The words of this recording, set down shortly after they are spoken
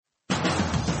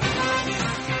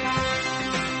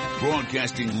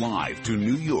Broadcasting live to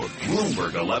New York,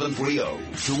 Bloomberg 1130.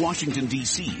 To Washington,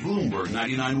 D.C., Bloomberg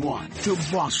 99.1. To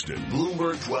Boston,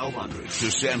 Bloomberg 1200. To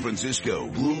San Francisco,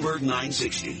 Bloomberg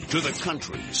 960. To the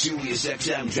country, Sirius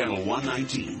XM Channel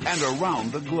 119. And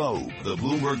around the globe, the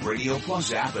Bloomberg Radio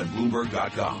Plus app at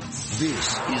Bloomberg.com.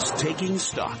 This is Taking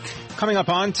Stock. Coming up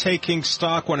on Taking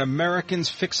Stock, when Americans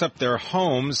fix up their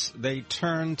homes, they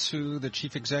turn to the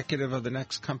chief executive of the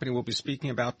next company we'll be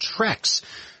speaking about, Trex.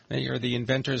 They are the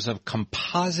inventors of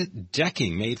composite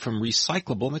decking made from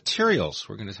recyclable materials.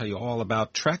 We're going to tell you all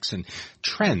about Trex and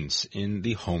trends in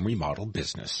the home remodel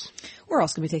business. We're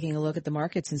also going to be taking a look at the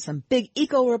markets and some big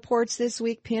eco reports this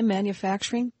week. Pimm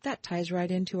Manufacturing, that ties right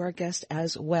into our guest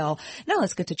as well. Now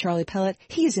let's get to Charlie Pellet.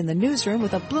 He's in the newsroom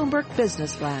with a Bloomberg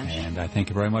Business Flash. And I thank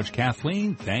you very much,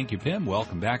 Kathleen. Thank you, Pimm.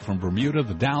 Welcome back from Bermuda.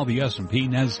 The Dow, the S&P,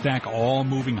 NASDAQ, all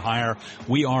moving higher.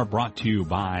 We are brought to you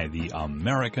by the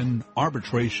American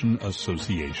Arbitration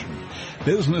Association.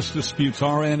 Business disputes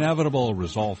are inevitable.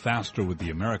 Resolve faster with the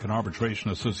American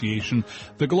Arbitration Association,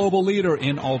 the global leader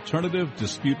in alternative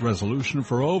dispute resolution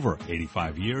for over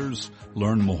 85 years.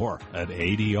 Learn more at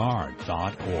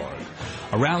adr.org.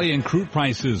 A rally in crude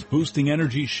prices boosting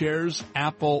energy shares.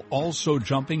 Apple also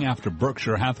jumping after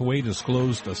Berkshire Hathaway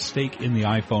disclosed a stake in the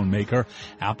iPhone maker.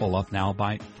 Apple up now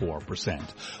by 4%.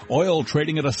 Oil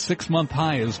trading at a 6-month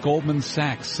high as Goldman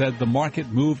Sachs said the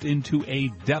market moved into a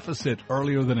deficit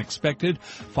earlier than expected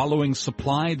following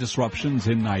supply disruptions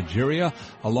in Nigeria,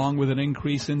 along with an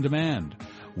increase in demand.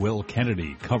 Will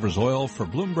Kennedy covers oil for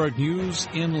Bloomberg News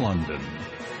in London.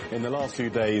 In the last few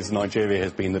days, Nigeria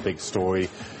has been the big story.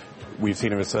 We've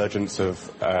seen a resurgence of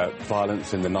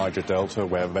violence in the Niger Delta,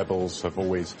 where rebels have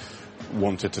always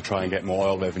wanted to try and get more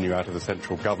oil revenue out of the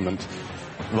central government.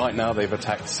 Right now, they've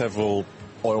attacked several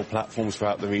oil platforms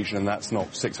throughout the region, and that's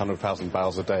knocked 600,000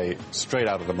 barrels a day straight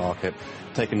out of the market,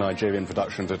 taking Nigerian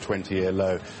production to a 20-year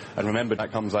low. And remember,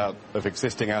 that comes out of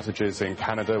existing outages in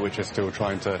Canada, which is still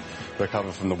trying to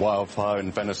recover from the wildfire,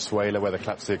 in Venezuela, where the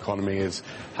collapse of the economy is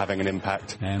having an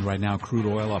impact. And right now, crude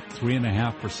oil up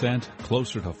 3.5%,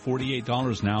 closer to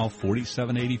 $48 now,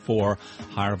 $47.84,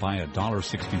 higher by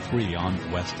 $1.63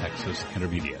 on West Texas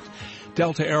Intermediate.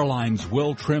 Delta Airlines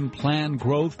will trim planned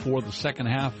growth for the second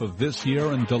half of this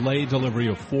year and delay delivery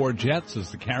of 4 jets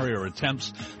as the carrier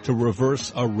attempts to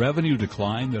reverse a revenue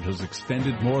decline that has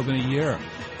extended more than a year.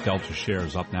 Delta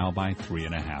shares up now by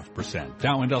 3.5%.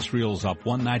 Dow Industrials up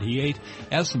 198,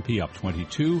 S&P up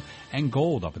 22, and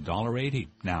gold up $1.80.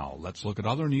 Now, let's look at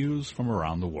other news from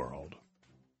around the world.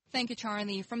 Thank you,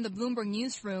 Charlie. From the Bloomberg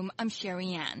Newsroom, I'm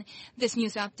Sherry Ann. This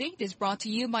news update is brought to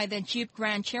you by the Jeep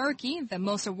Grand Cherokee, the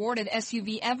most awarded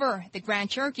SUV ever. The Grand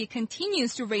Cherokee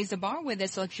continues to raise the bar with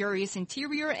its luxurious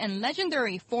interior and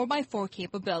legendary 4x4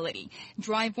 capability.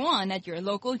 Drive one at your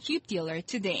local Jeep dealer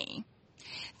today.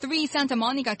 3 Santa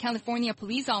Monica, California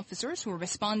police officers who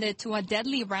responded to a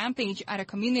deadly rampage at a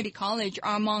community college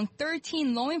are among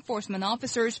 13 law enforcement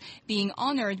officers being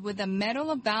honored with the Medal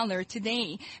of Valor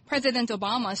today. President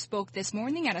Obama spoke this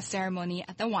morning at a ceremony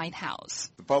at the White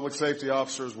House. The public safety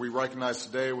officers we recognize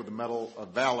today with the Medal of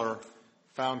Valor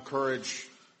found courage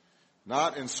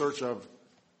not in search of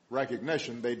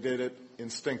recognition, they did it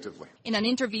instinctively. In an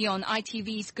interview on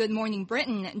ITV's Good Morning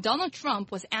Britain, Donald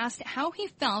Trump was asked how he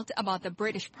felt about the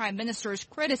British Prime Minister's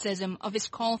criticism of his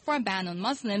call for a ban on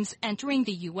Muslims entering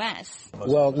the U.S.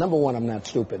 Well, number one, I'm not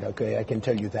stupid, okay? I can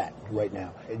tell you that right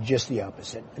now. Just the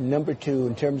opposite. Number two,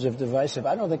 in terms of divisive,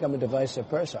 I don't think I'm a divisive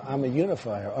person. I'm a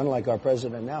unifier. Unlike our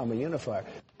president now, I'm a unifier.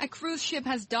 A cruise ship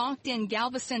has docked in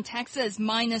Galveston, Texas,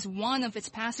 minus 1 of its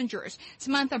passengers.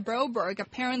 Samantha Broberg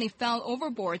apparently fell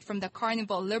overboard from the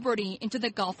Carnival Liberty into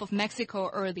the Gulf of Mexico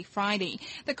early Friday.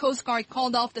 The Coast Guard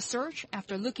called off the search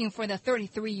after looking for the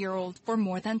 33-year-old for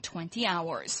more than 20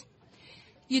 hours.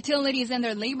 Utilities and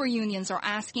their labor unions are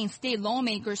asking state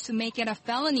lawmakers to make it a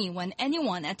felony when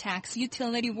anyone attacks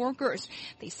utility workers.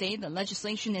 They say the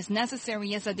legislation is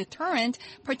necessary as a deterrent,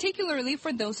 particularly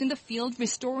for those in the field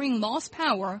restoring lost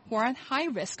power who are at high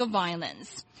risk of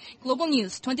violence. Global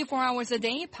news 24 hours a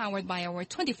day, powered by our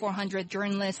 2,400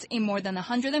 journalists in more than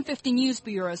 150 news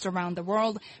bureaus around the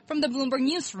world. From the Bloomberg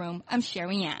Newsroom, I'm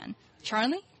Sherry Ann.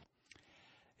 Charlie?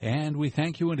 And we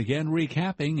thank you, and again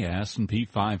recapping, S&P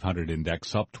 500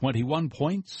 index up 21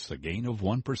 points, a gain of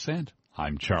 1%.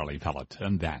 I'm Charlie Pellet,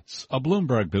 and that's a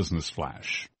Bloomberg Business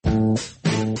Flash.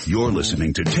 You're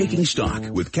listening to Taking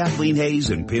Stock with Kathleen Hayes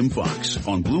and Pimm Fox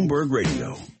on Bloomberg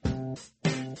Radio.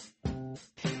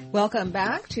 Welcome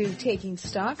back to Taking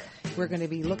Stock. We're going to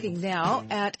be looking now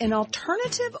at an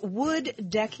alternative wood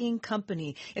decking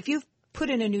company. If you've put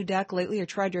in a new deck lately or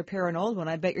tried to repair an old one,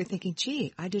 I bet you're thinking,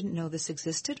 gee, I didn't know this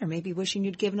existed, or maybe wishing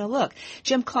you'd given a look.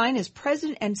 Jim Cline is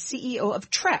president and CEO of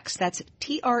Trex. That's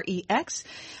Trex,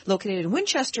 located in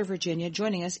Winchester, Virginia,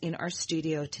 joining us in our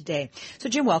studio today. So,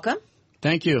 Jim, welcome.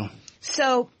 Thank you.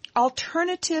 So,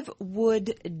 alternative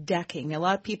wood decking. A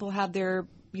lot of people have their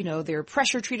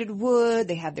pressure-treated wood.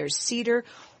 They have their cedar.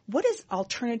 What is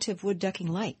alternative wood decking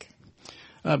like?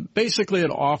 Basically, it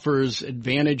offers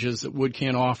advantages that wood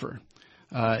can't offer.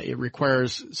 It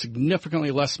requires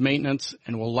significantly less maintenance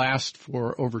and will last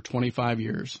for over 25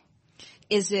 years.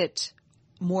 Is it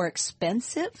more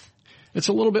expensive? It's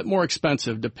a little bit more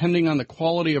expensive. Depending on the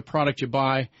quality of product you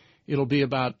buy, it'll be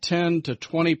about 10 to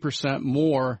 20%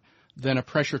 more than a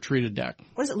pressure-treated deck.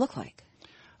 What does it look like?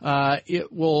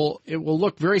 It will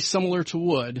look very similar to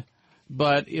wood,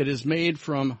 but it is made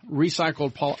from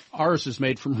ours is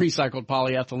made from recycled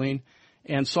polyethylene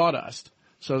and sawdust.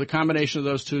 So the combination of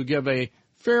those two give a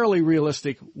fairly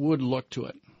realistic wood look to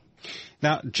it.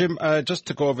 Now, Jim, just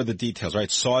to go over the details, right?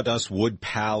 Sawdust, wood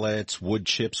pallets, wood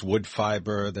chips, wood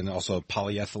fiber, then also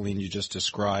polyethylene you just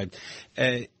described.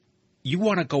 You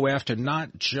want to go after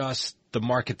not just the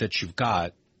market that you've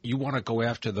got. You want to go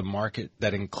after the market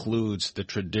that includes the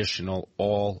traditional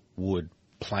all-wood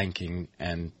planking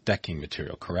and decking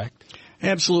material, correct?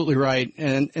 Absolutely right.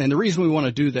 And the reason we want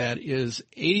to do that is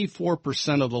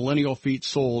 84% of the lineal feet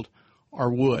sold are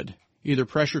wood, either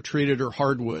pressure-treated or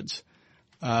hardwoods.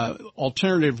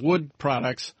 Alternative wood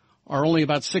products are only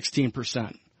about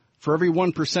 16%. For every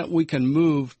 1% we can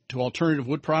move to alternative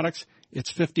wood products,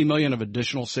 it's $50 million of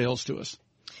additional sales to us.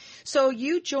 So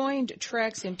you joined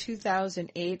Trex in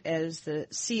 2008 as the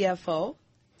CFO,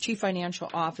 Chief Financial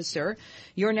Officer.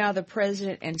 You're now the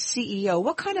president and CEO.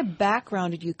 What kind of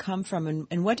background did you come from,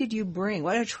 and what did you bring?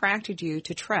 What attracted you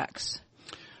to Trex?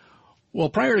 Well,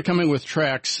 prior to coming with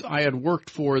Trex, I had worked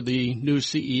for the new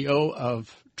CEO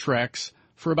of Trex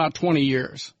for about 20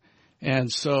 years.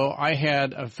 And so I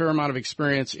had a fair amount of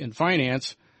experience in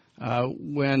finance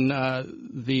when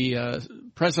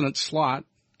the president's slot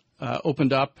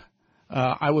opened up.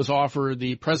 I was offered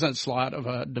the president's slot of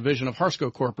a division of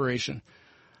Harsco Corporation.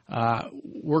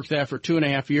 Worked there for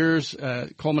 2.5 years,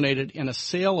 culminated in a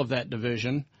sale of that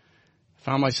division,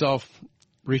 found myself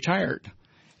retired.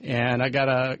 And I got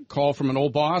a call from an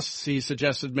old boss. He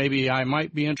suggested maybe I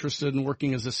might be interested in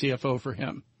working as a CFO for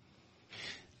him.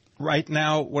 Right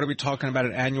now, what are we talking about?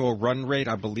 An annual run rate,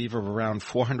 I believe, of around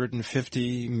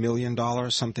 $450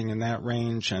 million, something in that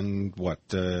range, and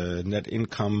net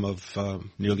income of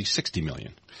nearly $60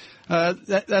 million.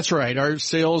 That's right. Our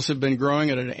sales have been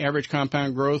growing at an average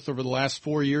compound growth over the last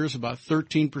 4 years, about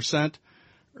 13%.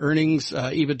 Earnings,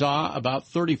 EBITDA, about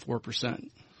 34%.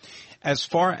 As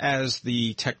far as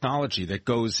the technology that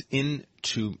goes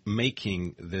into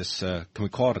making this, can we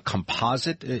call it a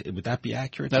composite? Would that be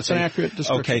accurate? That's an accurate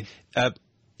description. Okay.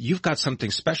 You've got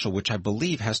something special, which I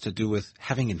believe has to do with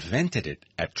having invented it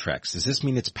at Trex. Does this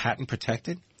mean it's patent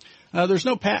protected? There's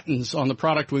no patents on the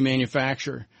product we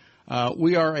manufacture.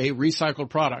 We are a recycled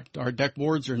product. Our deck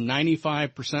boards are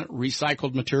 95%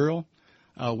 recycled material.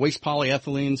 Waste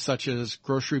polyethylene such as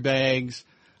grocery bags,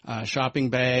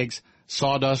 shopping bags,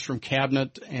 sawdust from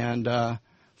cabinet and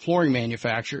flooring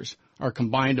manufacturers are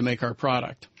combined to make our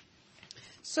product.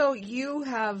 So you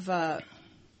have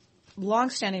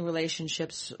long-standing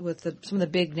relationships with some of the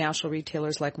big national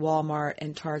retailers like Walmart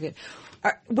and Target.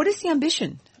 What is the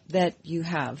ambition that you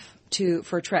have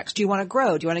for Trex? Do you want to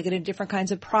grow? Do you want to get into different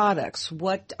kinds of products?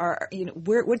 What's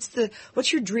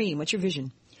your dream? What's your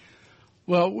vision?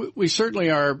 Well, we certainly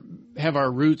have our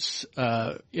roots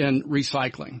in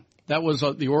recycling. That was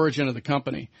the origin of the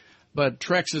company. But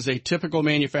Trex is a typical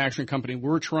manufacturing company.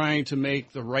 We're trying to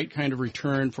make the right kind of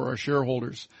return for our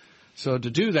shareholders. So to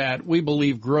do that, we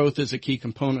believe growth is a key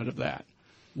component of that.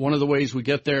 One of the ways we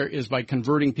get there is by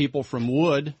converting people from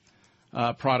wood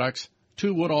products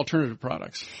to wood alternative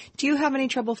products. Do you have any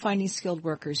trouble finding skilled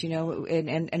workers,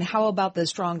 and how about the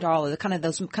strong dollar,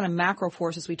 those kind of macro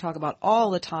forces we talk about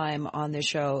all the time on this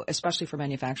show, especially for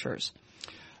manufacturers?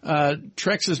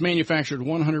 Trex is manufactured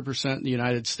 100% in the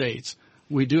United States.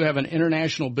 We do have an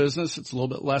international business. It's a little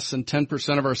bit less than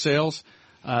 10% of our sales.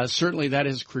 Certainly that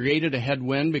has created a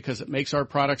headwind because it makes our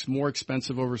products more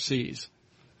expensive overseas.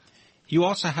 You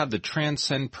also have the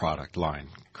Transcend product line,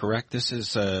 correct? This is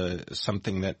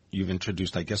something that you've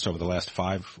introduced, I guess, over the last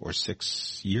 5 or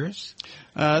 6 years?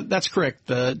 That's correct.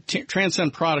 The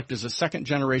Transcend product is a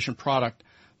second-generation product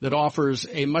that offers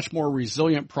a much more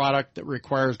resilient product that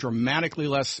requires dramatically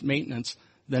less maintenance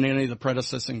than any of the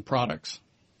predecessing products.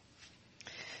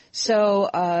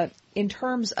 So in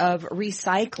terms of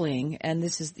recycling, and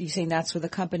this is, you're saying that's where the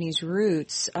company's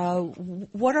roots, are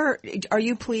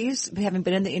you pleased, having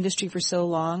been in the industry for so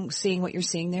long, seeing what you're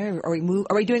seeing there? Are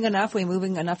we doing enough? Are we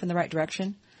moving enough in the right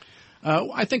direction?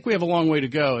 I think we have a long way to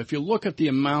go. If you look at the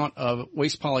amount of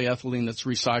waste polyethylene that's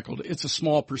recycled, it's a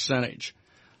small percentage.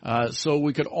 So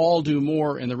we could all do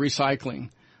more in the recycling.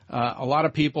 A lot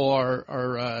of people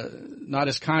are not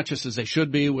as conscious as they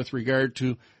should be with regard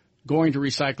to going to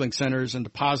recycling centers and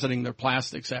depositing their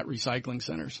plastics at recycling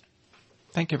centers.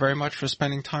 Thank you very much for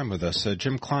spending time with us.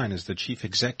 Jim Cline is the chief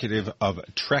executive of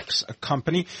Trex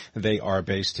Company. They are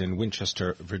based in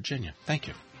Winchester, Virginia. Thank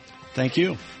you. Thank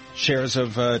you. Shares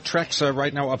of Trex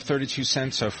right now up 32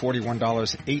 cents,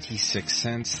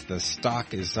 $41.86. The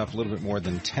stock is up a little bit more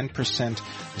than 10%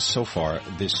 so far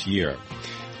this year.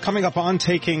 Coming up on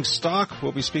Taking Stock,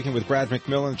 we'll be speaking with Brad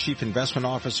McMillan, Chief Investment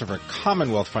Officer for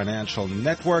Commonwealth Financial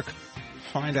Network.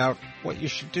 Find out what you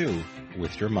should do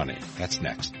with your money. That's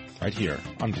next, right here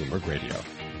on Bloomberg Radio.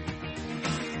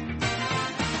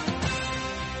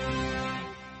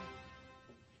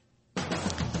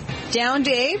 Down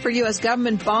day for U.S.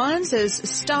 government bonds as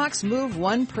stocks move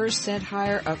 1%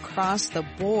 higher across the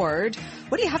board.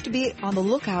 What do you have to be on the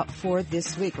lookout for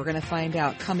this week? We're going to find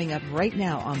out coming up right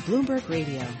now on Bloomberg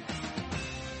Radio.